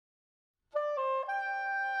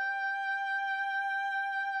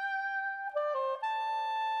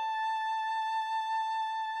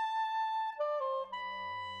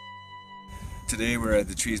Today we're at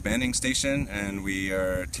the trees banding station and we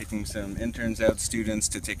are taking some interns out, students,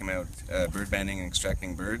 to take them out bird banding and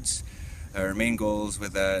extracting birds. Our main goals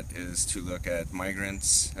with that is to look at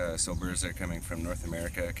migrants, so birds that are coming from North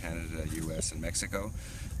America, Canada, US and Mexico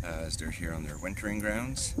as they're here on their wintering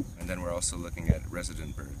grounds. And then we're also looking at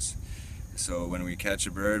resident birds. So when we catch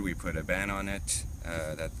a bird, we put a band on it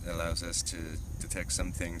that allows us to detect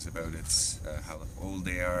some things about its how old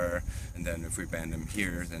they are, and then if we band them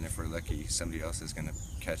here, then if we're lucky, somebody else is going to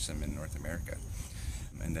catch them in North America.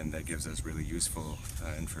 And then that gives us really useful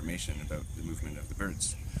information about the movement of the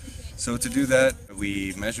birds. So to do that,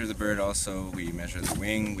 we measure the bird also, we measure the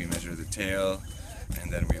wing, we measure the tail,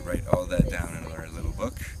 and then we write all that down in our little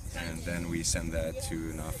book, and then we send that to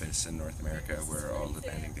an office in North America where all the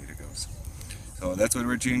banding data goes. So that's what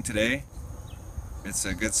we're doing today. It's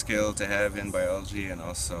a good skill to have in biology, and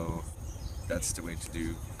also that's the way to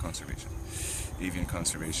do conservation. Avian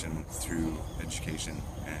conservation through education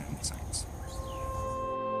and science.